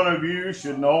every one of you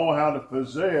should know how to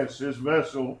possess his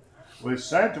vessel with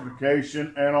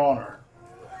sanctification and honor,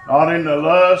 not in the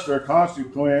lust or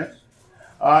consequence,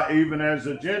 even as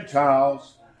the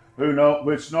Gentiles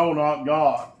which know not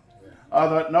God,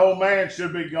 that no man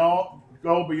should go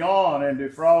beyond and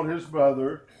defraud his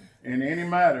brother in any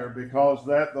matter, because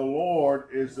that the Lord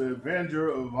is the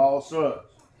avenger of all such,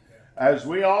 as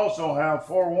we also have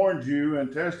forewarned you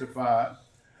and testified.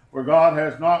 For God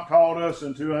has not called us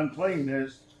into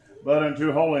uncleanness, but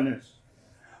unto holiness.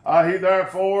 He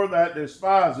therefore that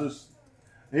despiseth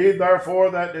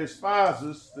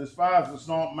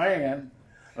not man,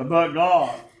 but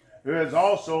God, who has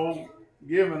also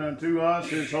given unto us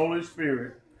his Holy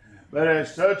Spirit. But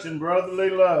as touching brotherly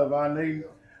love, need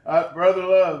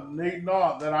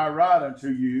not that I write unto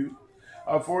you,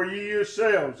 for ye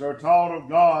yourselves are taught of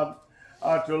God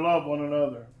to love one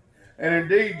another. And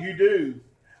indeed you do,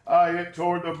 it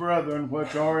toward the brethren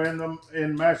which are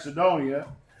in Macedonia.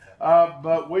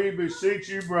 But we beseech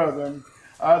you, brethren,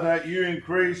 that you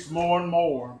increase more and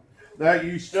more, that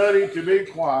you study to be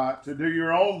quiet, to do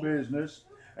your own business,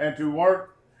 and to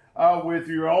work with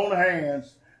your own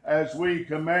hands, as we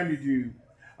commanded you,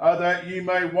 that ye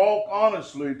may walk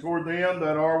honestly toward them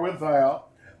that are without,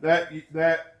 that ye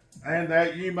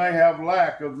may have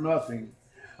lack of nothing.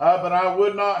 But I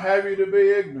would not have you to be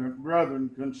ignorant,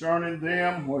 brethren, concerning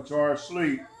them which are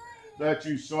asleep, that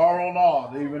you sorrow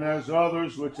not, even as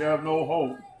others which have no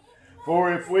hope.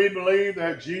 For if we believe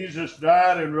that Jesus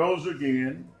died and rose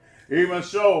again, even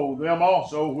so them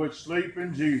also which sleep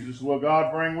in Jesus will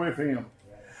God bring with him.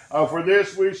 For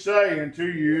this we say unto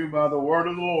you by the word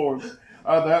of the Lord,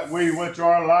 that we which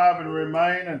are alive and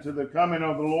remain unto the coming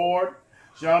of the Lord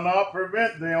shall not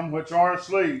prevent them which are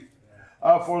asleep.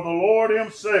 For the Lord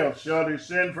himself shall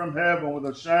descend from heaven with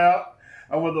a shout,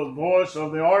 and with the voice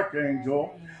of the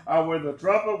archangel, and with the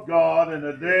trump of God, and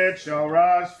the dead shall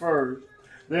rise first.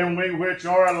 Then we which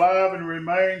are alive and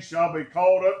remain shall be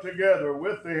caught up together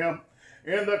with them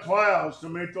in the clouds to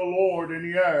meet the Lord in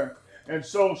the air, and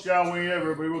so shall we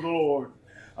ever be with the Lord.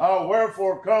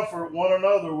 Wherefore comfort one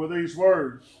another with these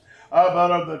words.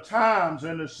 But of the times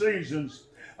and the seasons,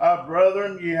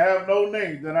 brethren, ye have no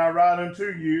need that I write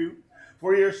unto you.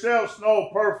 For yourselves know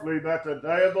perfectly that the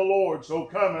day of the Lord so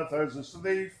cometh as a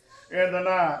thief in the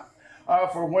night.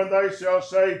 For when they shall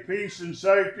say peace and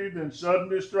safety, then sudden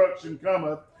destruction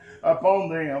cometh upon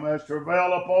them, as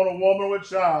travail upon a woman with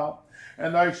child,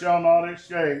 and they shall not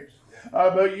escape.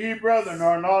 But ye, brethren,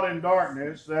 are not in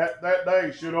darkness, that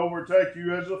day should overtake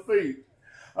you as a thief.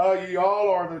 Ye all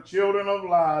are the children of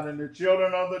light and the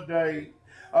children of the day.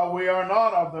 We are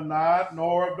not of the night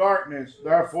nor of darkness.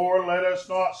 Therefore let us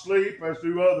not sleep as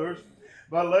do others,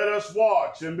 but let us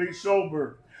watch and be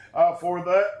sober. For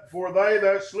they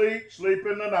that sleep, sleep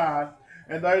in the night,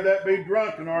 and they that be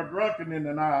drunken are drunken in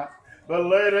the night. But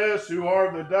let us who are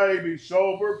of the day be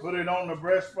sober, put it on the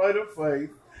breastplate of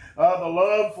faith, the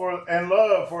love for a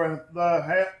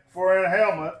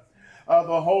helmet,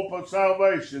 the hope of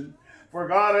salvation. For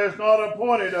God has not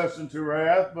appointed us unto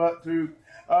wrath, but to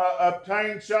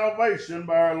obtain salvation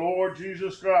by our Lord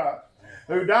Jesus Christ,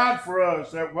 who died for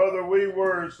us, that whether we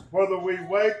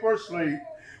wake or sleep,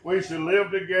 we should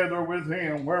live together with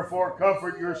him. Wherefore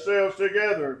comfort yourselves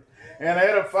together, and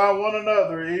edify one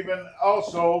another, even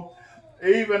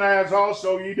as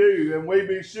also ye do. And we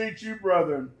beseech you,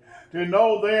 brethren, to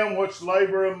know them which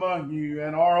labor among you,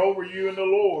 and are over you in the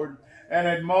Lord, and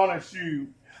admonish you,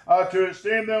 to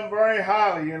esteem them very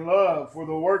highly in love for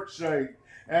the work's sake,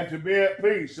 and to be at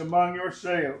peace among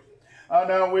yourselves.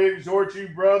 Now we exhort you,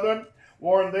 brethren,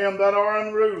 warn them that are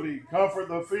unruly, comfort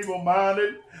the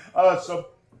feeble-minded,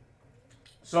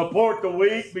 support the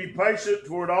weak, be patient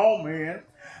toward all men,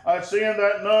 seeing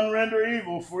that none render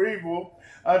evil for evil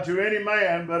to any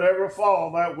man, but ever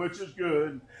follow that which is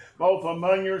good, both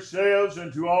among yourselves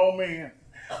and to all men.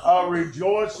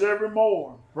 Rejoice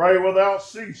evermore, pray without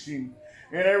ceasing,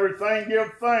 in everything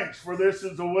give thanks, for this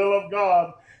is the will of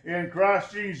God in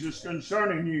Christ Jesus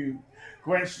concerning you.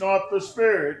 Quench not the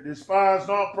spirit, despise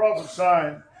not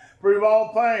prophesying, prove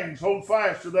all things, hold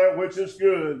fast to that which is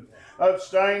good,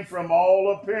 abstain from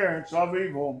all appearance of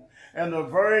evil, and the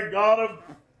very God of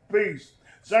peace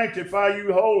sanctify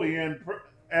you wholly. And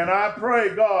I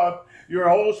pray, God, your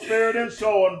whole spirit and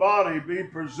soul and body be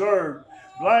preserved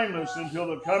blameless until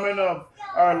the coming of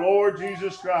our Lord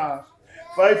Jesus Christ.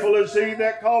 Faithful is he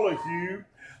that calleth you,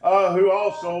 who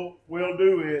also will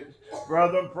do it.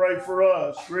 Brethren, pray for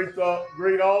us. Greet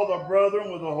all the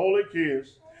brethren with a holy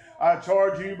kiss. I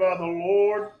charge you by the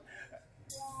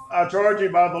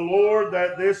Lord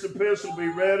that this epistle be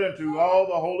read unto all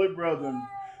the holy brethren.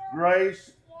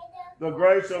 The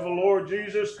grace of the Lord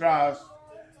Jesus Christ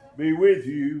be with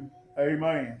you.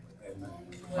 Amen.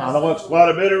 I know it's quite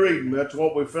a bit of reading. That's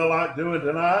what we feel like doing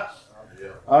tonight.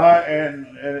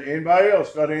 And anybody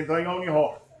else got anything on your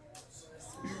heart?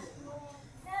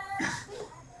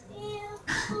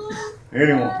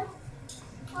 Anyone?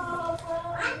 I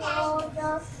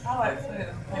like saying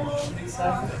people should be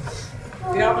safe.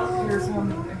 Y'all don't hear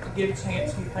something if you get a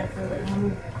chance you think of it.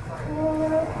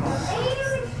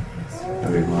 I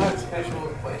have a special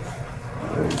request.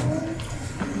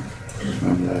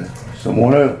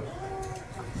 Someone else?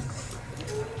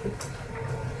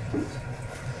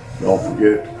 Don't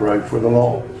forget to pray for the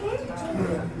Lord.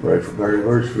 Pray for Barry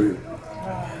Birchfield.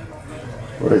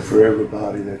 Pray for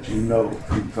everybody that you know. You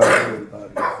can find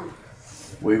everybody.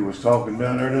 We was talking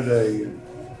down there today, and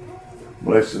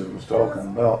Blessed was talking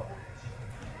about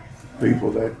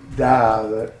people that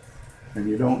die and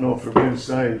you don't know if they're being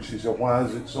saved. She said, why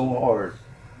is it so hard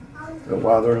that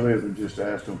while they're living, just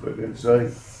ask them if they've been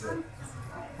saved?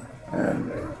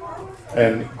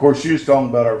 And of course, she was talking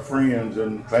about our friends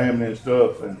and family and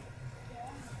stuff. And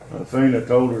Athena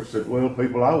told her, said, well,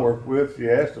 people I work with, she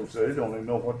asked them, said, they don't even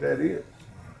know what that is.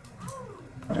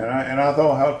 And I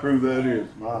thought how true that is.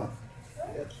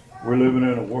 We're living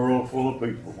in a world full of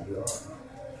people.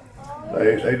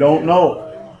 They don't know.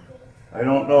 They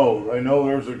don't know. They know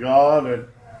there's a God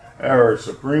or a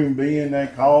supreme being, they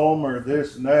call him, or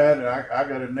this and that. And I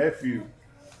got a nephew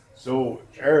so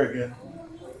arrogant,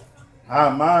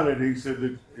 high-minded, he said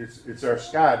that it's our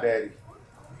sky daddy.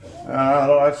 And I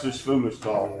thought, that's just foolish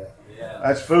talk.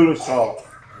 That's foolish talk.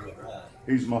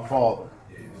 He's my father.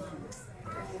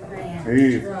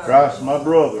 Christ's my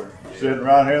brother, sitting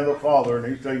right hand of the Father, and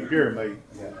he's taking care of me.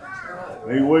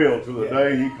 He will till the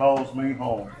day he calls me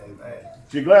home.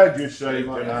 You glad you're saved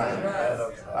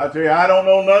tonight? I tell you, I don't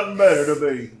know nothing better to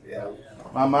be.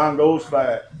 My mind goes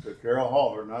back to Carroll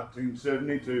Holler,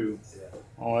 1972,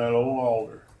 on that old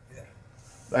altar.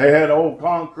 They had old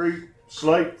concrete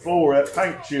slate floor. That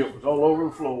paint chip was all over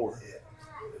the floor.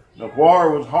 The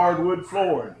choir was hardwood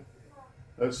flooring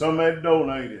that some had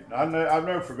donated. I've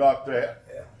never forgot that.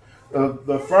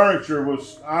 The furniture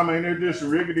was, I mean, it just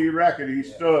rickety, rackety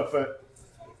stuff that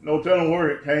no telling where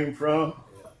it came from,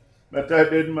 but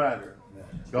that didn't matter.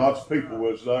 God's people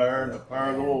was there, and the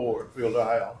power of the Lord filled the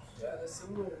house.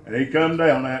 And he come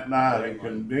down that night and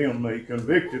condemned me,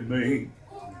 convicted me,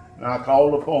 and I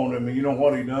called upon him, and you know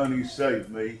what he done? He saved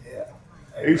me.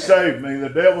 He saved me. The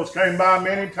devils came by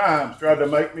many times, tried to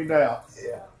make me doubt.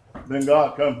 Then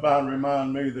God comes by and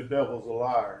remind me the devil's a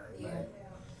liar.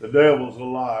 The devil's a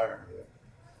liar.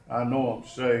 I know I'm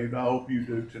saved. I hope you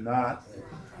do tonight.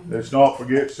 Let's not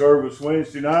forget service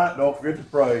Wednesday night. Don't forget to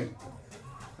pray.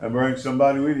 And bring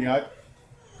somebody with you.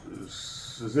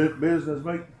 Is it business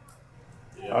meeting?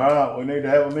 All right, we need to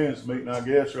have a men's meeting, I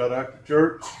guess, right after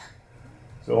church.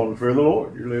 So on the fear of the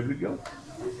Lord, you're liberty to go.